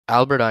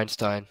Albert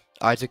Einstein,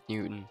 Isaac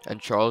Newton, and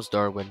Charles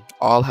Darwin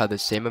all had the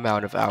same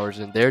amount of hours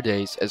in their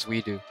days as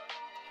we do.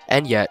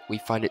 And yet, we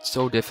find it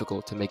so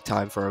difficult to make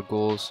time for our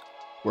goals,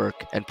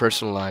 work, and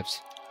personal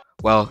lives.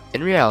 Well,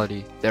 in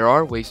reality, there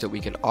are ways that we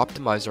can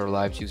optimize our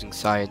lives using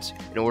science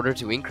in order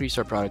to increase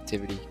our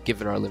productivity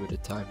given our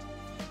limited time.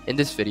 In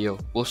this video,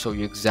 we'll show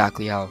you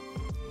exactly how.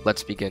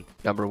 Let's begin.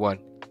 Number 1.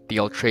 The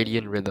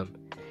ultradian rhythm.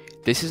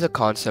 This is a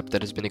concept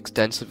that has been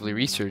extensively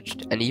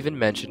researched and even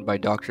mentioned by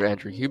Dr.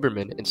 Andrew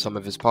Huberman in some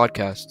of his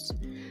podcasts.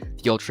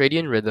 The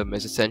ultradian rhythm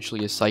is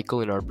essentially a cycle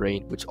in our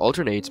brain which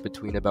alternates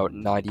between about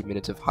 90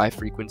 minutes of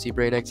high-frequency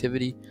brain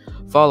activity,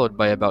 followed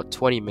by about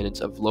 20 minutes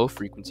of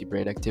low-frequency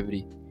brain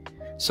activity.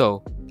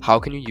 So, how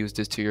can you use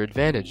this to your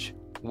advantage?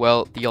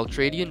 Well, the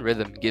ultradian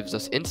rhythm gives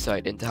us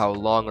insight into how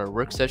long our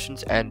work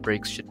sessions and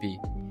breaks should be.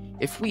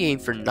 If we aim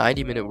for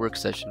 90-minute work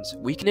sessions,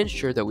 we can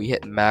ensure that we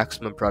hit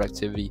maximum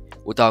productivity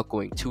without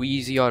going too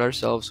easy on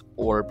ourselves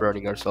or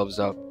burning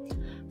ourselves out.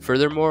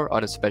 Furthermore,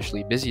 on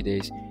especially busy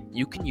days,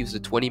 you can use the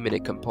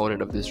 20-minute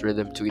component of this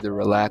rhythm to either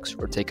relax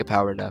or take a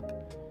power nap.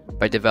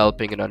 By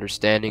developing an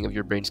understanding of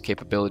your brain's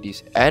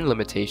capabilities and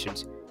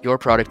limitations, your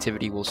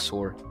productivity will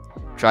soar.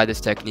 Try this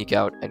technique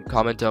out and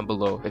comment down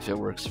below if it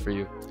works for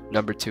you.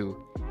 Number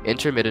 2.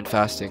 Intermittent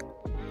fasting.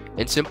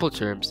 In simple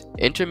terms,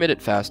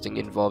 intermittent fasting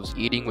involves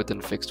eating within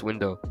a fixed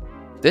window.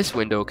 This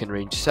window can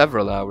range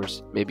several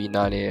hours, maybe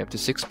 9 a.m. to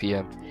 6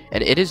 p.m.,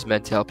 and it is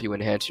meant to help you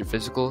enhance your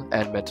physical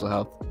and mental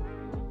health.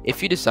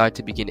 If you decide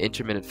to begin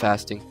intermittent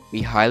fasting,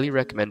 we highly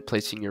recommend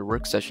placing your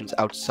work sessions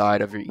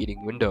outside of your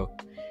eating window.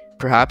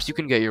 Perhaps you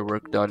can get your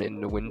work done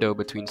in the window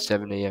between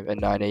 7 a.m. and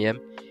 9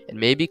 a.m., and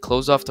maybe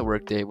close off the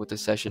workday with a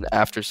session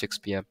after 6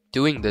 p.m.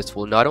 Doing this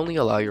will not only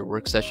allow your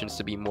work sessions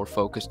to be more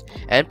focused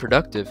and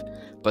productive,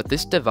 but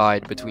this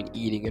divide between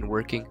eating and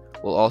working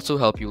will also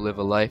help you live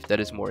a life that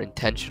is more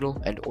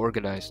intentional and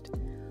organized.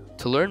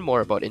 To learn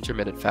more about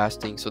intermittent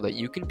fasting so that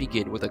you can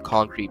begin with a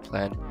concrete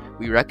plan,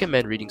 we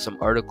recommend reading some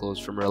articles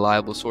from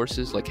reliable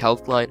sources like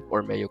Healthline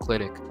or Mayo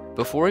Clinic.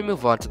 Before we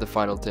move on to the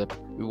final tip,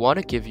 we want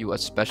to give you a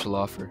special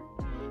offer.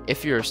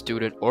 If you're a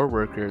student or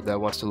worker that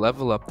wants to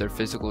level up their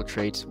physical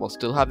traits while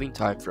still having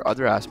time for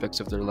other aspects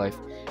of their life,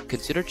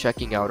 consider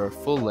checking out our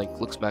full-length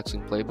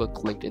Looks-Maxing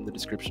playbook linked in the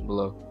description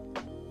below.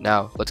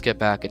 Now, let's get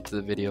back into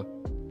the video.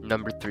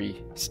 Number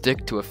 3.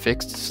 Stick to a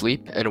fixed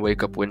sleep and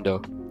wake-up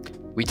window.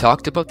 We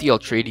talked about the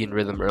ultradian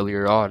rhythm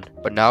earlier on,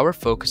 but now we're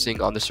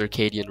focusing on the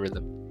circadian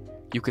rhythm.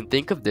 You can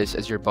think of this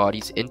as your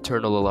body's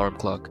internal alarm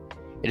clock.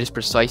 It is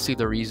precisely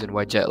the reason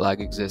why jet lag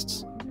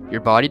exists.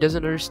 Your body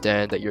doesn't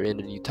understand that you're in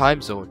a new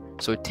time zone,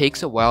 so it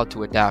takes a while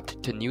to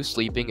adapt to new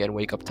sleeping and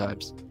wake-up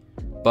times.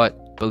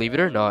 But, believe it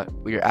or not,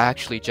 we are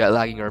actually jet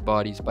lagging our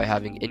bodies by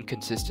having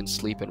inconsistent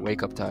sleep and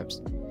wake-up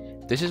times.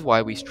 This is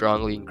why we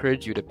strongly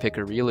encourage you to pick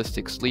a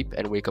realistic sleep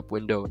and wake-up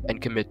window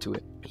and commit to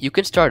it. You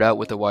can start out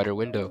with a wider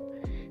window.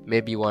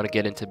 Maybe you want to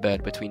get into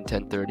bed between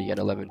 10:30 and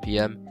 11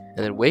 p.m. and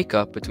then wake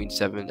up between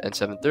 7 and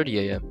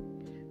 7:30 a.m.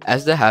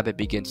 As the habit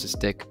begins to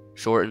stick,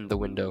 shorten the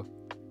window.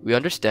 We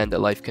understand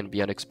that life can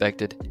be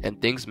unexpected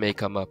and things may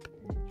come up.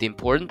 The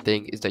important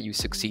thing is that you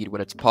succeed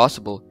when it's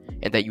possible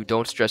and that you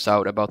don't stress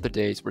out about the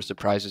days where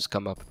surprises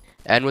come up.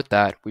 And with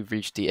that, we've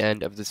reached the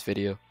end of this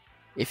video.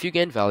 If you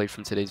gained value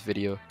from today's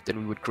video, then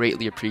we would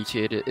greatly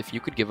appreciate it if you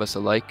could give us a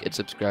like and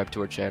subscribe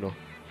to our channel.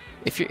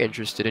 If you're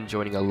interested in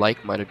joining a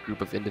like-minded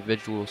group of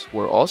individuals who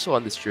are also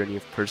on this journey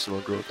of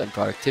personal growth and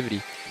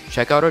productivity,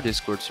 check out our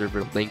Discord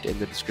server linked in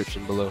the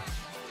description below.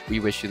 We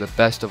wish you the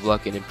best of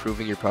luck in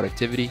improving your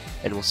productivity,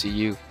 and we'll see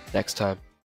you next time.